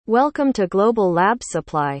Welcome to Global Lab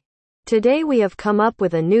Supply. Today we have come up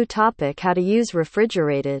with a new topic: how to use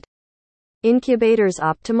refrigerated incubators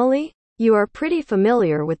optimally. You are pretty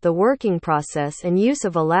familiar with the working process and use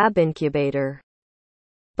of a lab incubator.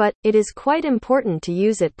 But it is quite important to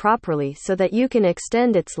use it properly so that you can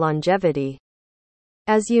extend its longevity.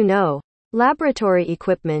 As you know, laboratory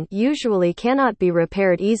equipment usually cannot be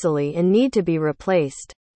repaired easily and need to be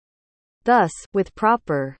replaced. Thus, with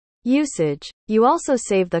proper usage, you also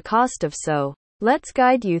save the cost of so. Let's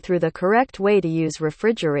guide you through the correct way to use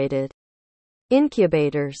refrigerated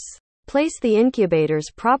incubators. Place the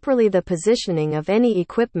incubators properly. The positioning of any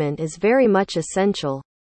equipment is very much essential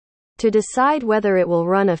to decide whether it will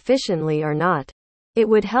run efficiently or not. It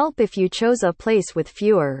would help if you chose a place with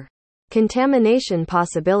fewer contamination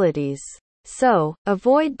possibilities. So,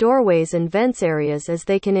 avoid doorways and vents areas as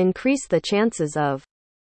they can increase the chances of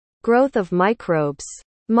growth of microbes.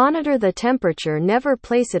 Monitor the temperature. Never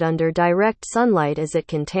place it under direct sunlight as it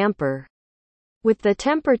can tamper with the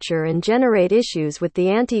temperature and generate issues with the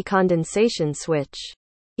anti-condensation switch.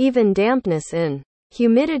 Even dampness and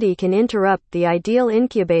humidity can interrupt the ideal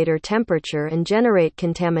incubator temperature and generate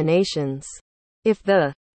contaminations. If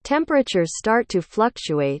the temperatures start to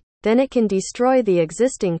fluctuate, then it can destroy the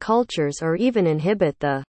existing cultures or even inhibit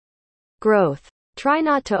the growth. Try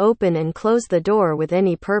not to open and close the door with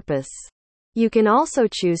any purpose. You can also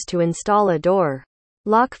choose to install a door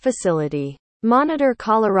lock facility. Monitor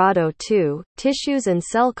Colorado 2. Tissues and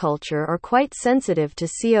cell culture are quite sensitive to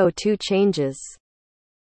CO2 changes,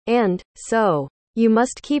 and so you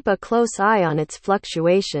must keep a close eye on its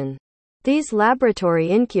fluctuation. These laboratory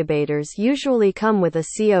incubators usually come with a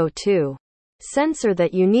CO2 sensor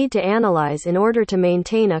that you need to analyze in order to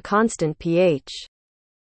maintain a constant pH.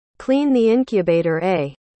 Clean the incubator.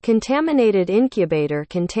 A contaminated incubator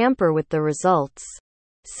can tamper with the results.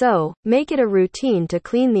 So, make it a routine to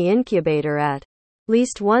clean the incubator at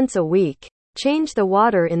least once a week. Change the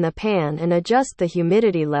water in the pan and adjust the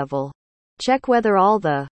humidity level. Check whether all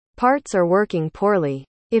the parts are working poorly.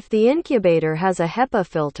 If the incubator has a HEPA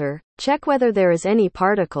filter, check whether there is any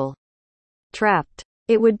particle trapped.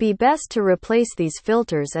 It would be best to replace these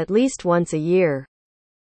filters at least once a year.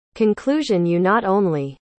 Conclusion: you not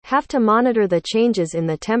only have to monitor the changes in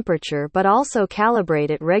the temperature but also calibrate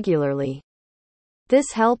it regularly.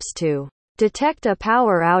 This helps to detect a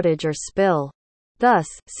power outage or spill, thus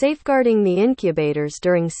safeguarding the incubators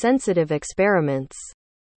during sensitive experiments.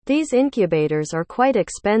 These incubators are quite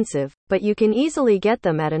expensive, but you can easily get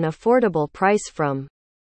them at an affordable price from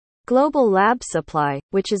Global Lab Supply,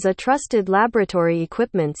 which is a trusted laboratory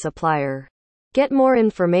equipment supplier. Get more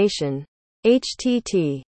information.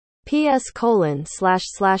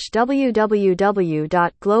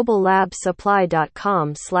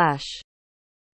 https://www.globallabsupply.com/